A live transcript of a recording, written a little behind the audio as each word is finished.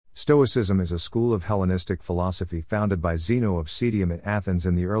Stoicism is a school of Hellenistic philosophy founded by Zeno of Citium in Athens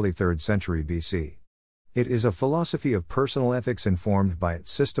in the early 3rd century BC. It is a philosophy of personal ethics informed by its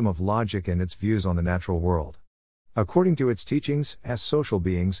system of logic and its views on the natural world. According to its teachings, as social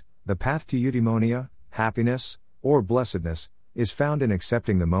beings, the path to eudaimonia, happiness, or blessedness, is found in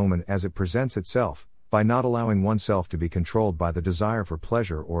accepting the moment as it presents itself, by not allowing oneself to be controlled by the desire for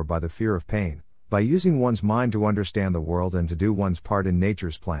pleasure or by the fear of pain, by using one's mind to understand the world and to do one's part in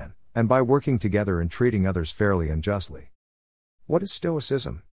nature's plan, and by working together and treating others fairly and justly. What is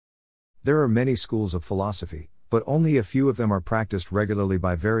Stoicism? There are many schools of philosophy, but only a few of them are practiced regularly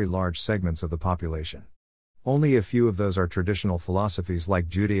by very large segments of the population. Only a few of those are traditional philosophies like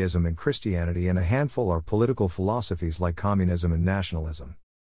Judaism and Christianity, and a handful are political philosophies like communism and nationalism.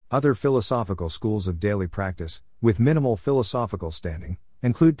 Other philosophical schools of daily practice, with minimal philosophical standing,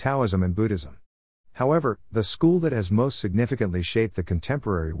 include Taoism and Buddhism. However, the school that has most significantly shaped the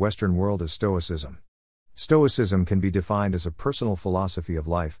contemporary Western world is Stoicism. Stoicism can be defined as a personal philosophy of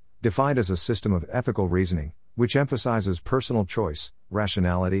life, defined as a system of ethical reasoning, which emphasizes personal choice,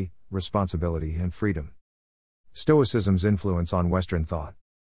 rationality, responsibility, and freedom. Stoicism's influence on Western thought.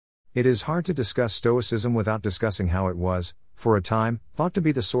 It is hard to discuss Stoicism without discussing how it was, for a time, thought to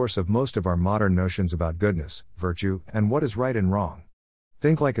be the source of most of our modern notions about goodness, virtue, and what is right and wrong.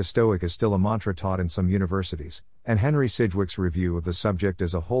 Think like a Stoic is still a mantra taught in some universities, and Henry Sidgwick's review of the subject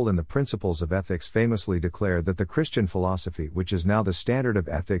as a whole in the Principles of Ethics famously declared that the Christian philosophy, which is now the standard of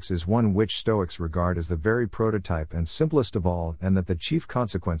ethics, is one which Stoics regard as the very prototype and simplest of all, and that the chief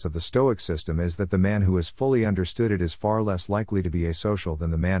consequence of the Stoic system is that the man who has fully understood it is far less likely to be asocial than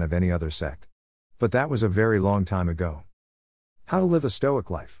the man of any other sect. But that was a very long time ago. How to live a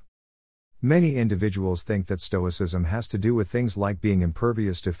Stoic life? Many individuals think that Stoicism has to do with things like being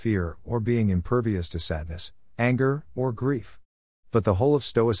impervious to fear, or being impervious to sadness, anger, or grief. But the whole of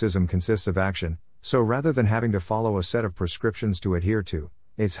Stoicism consists of action, so rather than having to follow a set of prescriptions to adhere to,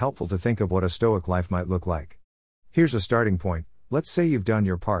 it's helpful to think of what a Stoic life might look like. Here's a starting point. Let's say you've done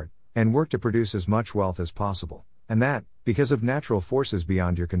your part, and worked to produce as much wealth as possible, and that, because of natural forces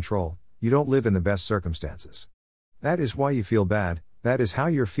beyond your control, you don't live in the best circumstances. That is why you feel bad. That is how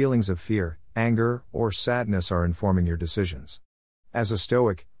your feelings of fear, anger, or sadness are informing your decisions. As a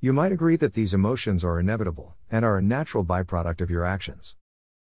Stoic, you might agree that these emotions are inevitable, and are a natural byproduct of your actions.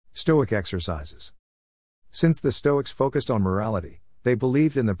 Stoic exercises. Since the Stoics focused on morality, they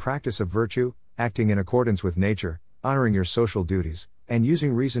believed in the practice of virtue, acting in accordance with nature, honoring your social duties, and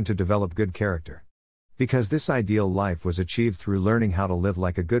using reason to develop good character. Because this ideal life was achieved through learning how to live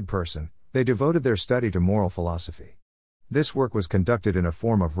like a good person, they devoted their study to moral philosophy. This work was conducted in a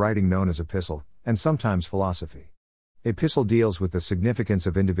form of writing known as epistle, and sometimes philosophy. Epistle deals with the significance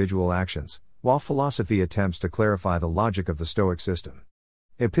of individual actions, while philosophy attempts to clarify the logic of the Stoic system.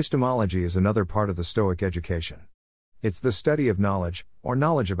 Epistemology is another part of the Stoic education. It's the study of knowledge, or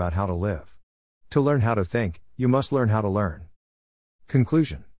knowledge about how to live. To learn how to think, you must learn how to learn.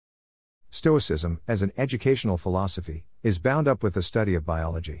 Conclusion. Stoicism, as an educational philosophy, is bound up with the study of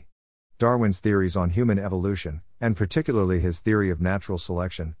biology. Darwin's theories on human evolution, and particularly his theory of natural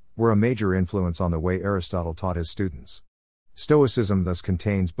selection, were a major influence on the way Aristotle taught his students. Stoicism thus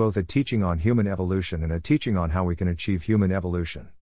contains both a teaching on human evolution and a teaching on how we can achieve human evolution.